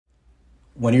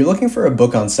When you're looking for a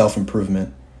book on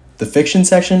self-improvement, the fiction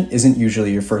section isn't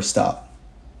usually your first stop.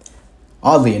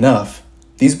 Oddly enough,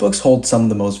 these books hold some of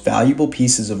the most valuable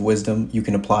pieces of wisdom you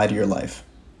can apply to your life.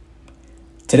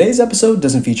 Today's episode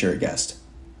doesn't feature a guest.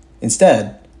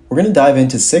 Instead, we're going to dive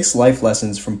into 6 life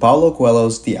lessons from Paulo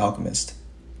Coelho's The Alchemist.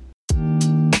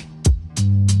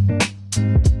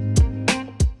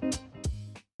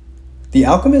 The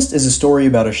Alchemist is a story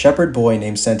about a shepherd boy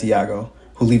named Santiago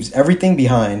who leaves everything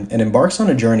behind and embarks on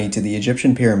a journey to the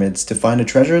Egyptian pyramids to find a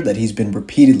treasure that he's been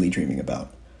repeatedly dreaming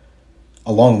about.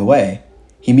 Along the way,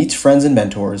 he meets friends and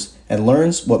mentors and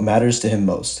learns what matters to him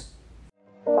most.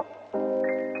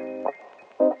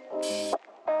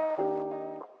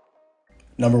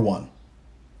 Number 1.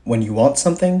 When you want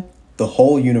something, the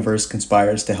whole universe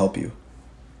conspires to help you.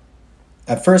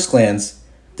 At first glance,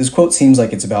 this quote seems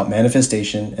like it's about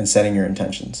manifestation and setting your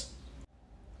intentions.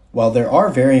 While there are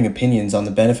varying opinions on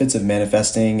the benefits of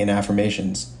manifesting and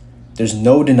affirmations, there's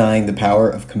no denying the power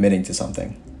of committing to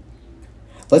something.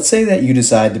 Let's say that you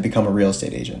decide to become a real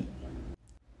estate agent.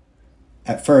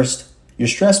 At first, you're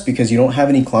stressed because you don't have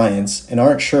any clients and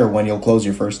aren't sure when you'll close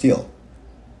your first deal.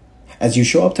 As you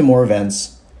show up to more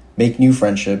events, make new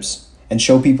friendships, and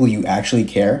show people you actually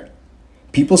care,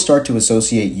 people start to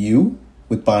associate you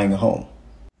with buying a home.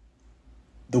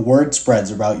 The word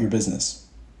spreads about your business.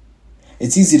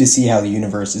 It's easy to see how the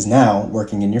universe is now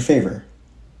working in your favor.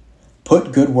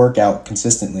 Put good work out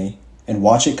consistently and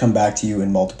watch it come back to you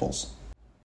in multiples.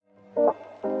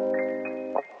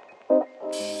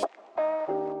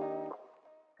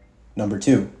 Number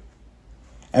 2.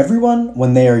 Everyone,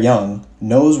 when they are young,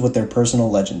 knows what their personal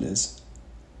legend is.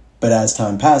 But as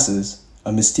time passes,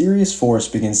 a mysterious force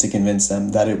begins to convince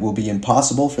them that it will be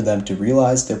impossible for them to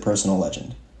realize their personal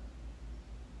legend.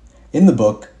 In the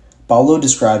book, Paulo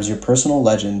describes your personal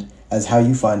legend as how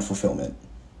you find fulfillment.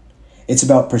 It's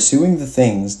about pursuing the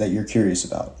things that you're curious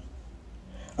about.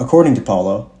 According to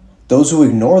Paulo, those who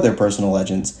ignore their personal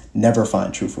legends never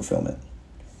find true fulfillment.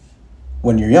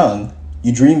 When you're young,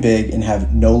 you dream big and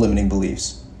have no limiting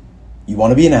beliefs. You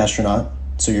want to be an astronaut,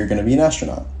 so you're going to be an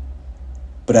astronaut.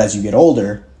 But as you get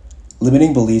older,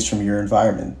 limiting beliefs from your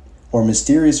environment, or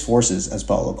mysterious forces as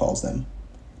Paulo calls them,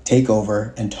 take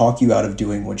over and talk you out of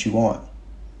doing what you want.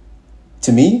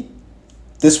 To me,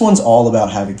 this one's all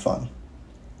about having fun.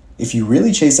 If you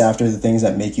really chase after the things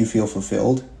that make you feel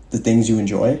fulfilled, the things you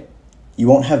enjoy, you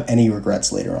won't have any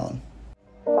regrets later on.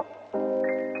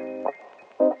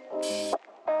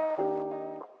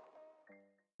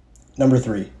 Number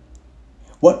 3.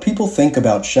 What people think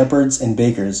about shepherds and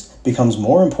bakers becomes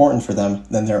more important for them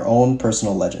than their own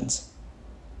personal legends.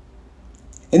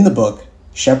 In the book,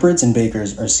 shepherds and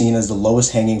bakers are seen as the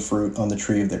lowest hanging fruit on the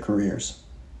tree of their careers.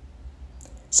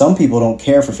 Some people don't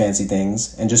care for fancy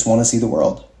things and just want to see the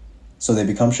world, so they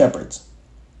become shepherds.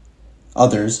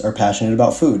 Others are passionate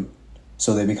about food,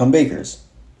 so they become bakers.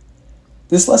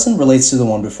 This lesson relates to the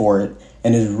one before it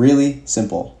and is really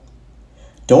simple.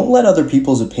 Don't let other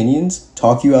people's opinions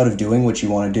talk you out of doing what you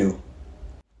want to do.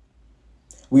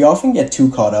 We often get too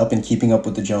caught up in keeping up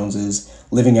with the Joneses,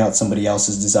 living out somebody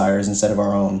else's desires instead of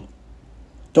our own.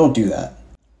 Don't do that.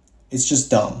 It's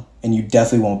just dumb, and you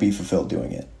definitely won't be fulfilled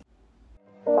doing it.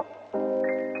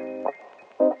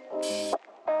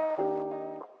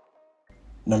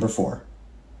 Number 4.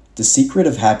 The secret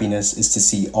of happiness is to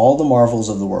see all the marvels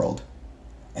of the world,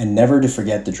 and never to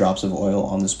forget the drops of oil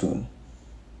on the spoon.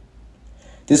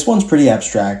 This one's pretty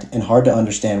abstract and hard to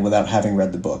understand without having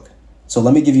read the book, so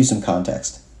let me give you some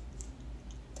context.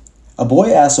 A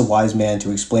boy asks a wise man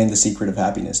to explain the secret of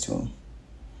happiness to him.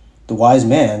 The wise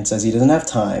man says he doesn't have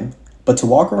time, but to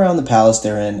walk around the palace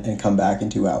they're in and come back in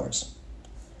 2 hours.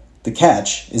 The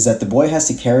catch is that the boy has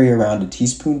to carry around a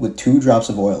teaspoon with 2 drops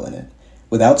of oil in it,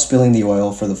 without spilling the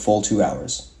oil for the full 2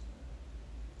 hours.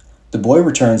 The boy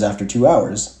returns after 2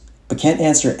 hours, but can't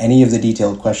answer any of the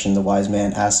detailed question the wise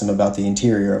man asks him about the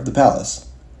interior of the palace.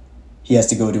 He has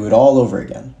to go do it all over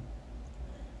again.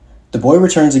 The boy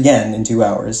returns again in 2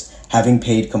 hours, having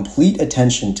paid complete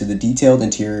attention to the detailed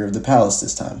interior of the palace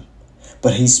this time,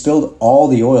 but he spilled all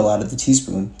the oil out of the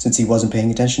teaspoon since he wasn't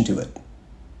paying attention to it.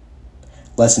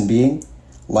 Lesson being,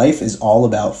 life is all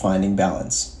about finding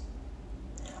balance.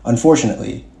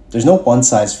 Unfortunately, there's no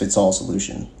one-size-fits-all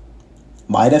solution.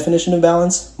 My definition of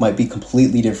balance might be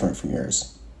completely different from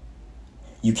yours.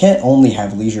 You can't only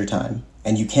have leisure time,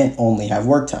 and you can't only have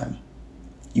work time.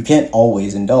 You can't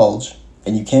always indulge,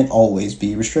 and you can't always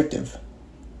be restrictive.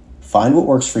 Find what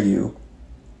works for you.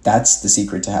 That's the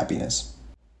secret to happiness.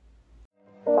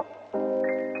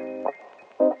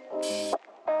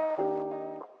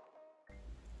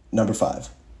 Number 5.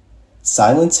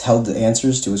 Silence held the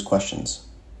answers to his questions.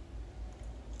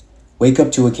 Wake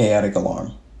up to a chaotic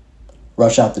alarm.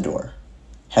 Rush out the door.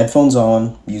 Headphones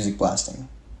on, music blasting.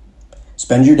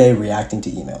 Spend your day reacting to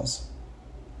emails.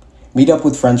 Meet up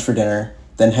with friends for dinner,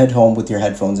 then head home with your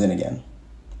headphones in again.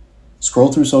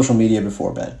 Scroll through social media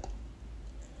before bed.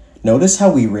 Notice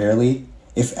how we rarely,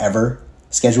 if ever,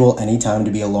 schedule any time to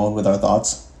be alone with our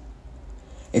thoughts?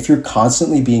 If you're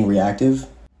constantly being reactive,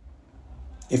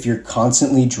 if you're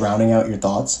constantly drowning out your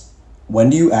thoughts, when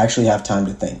do you actually have time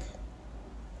to think?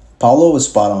 Paulo was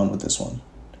spot on with this one.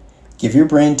 Give your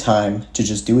brain time to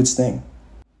just do its thing.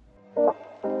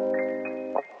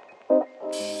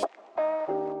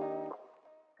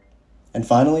 And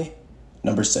finally,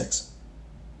 number 6.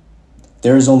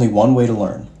 There is only one way to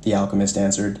learn, the Alchemist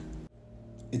answered.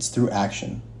 It's through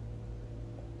action.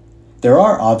 There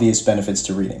are obvious benefits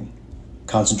to reading: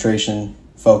 concentration,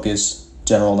 focus,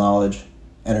 general knowledge,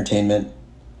 entertainment.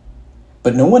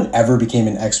 But no one ever became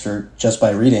an expert just by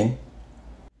reading.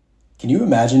 Can you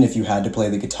imagine if you had to play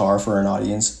the guitar for an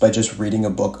audience by just reading a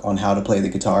book on how to play the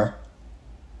guitar?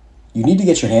 You need to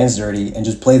get your hands dirty and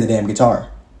just play the damn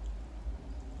guitar.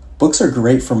 Books are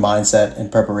great for mindset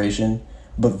and preparation,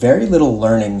 but very little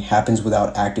learning happens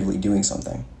without actively doing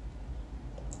something.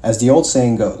 As the old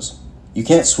saying goes, you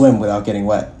can't swim without getting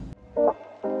wet.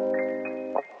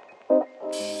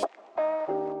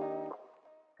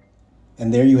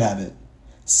 And there you have it.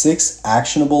 6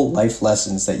 actionable life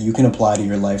lessons that you can apply to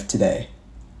your life today.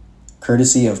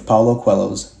 Courtesy of Paulo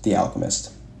Coelho's The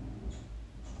Alchemist.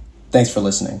 Thanks for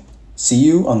listening. See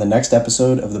you on the next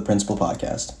episode of the Principal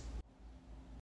Podcast.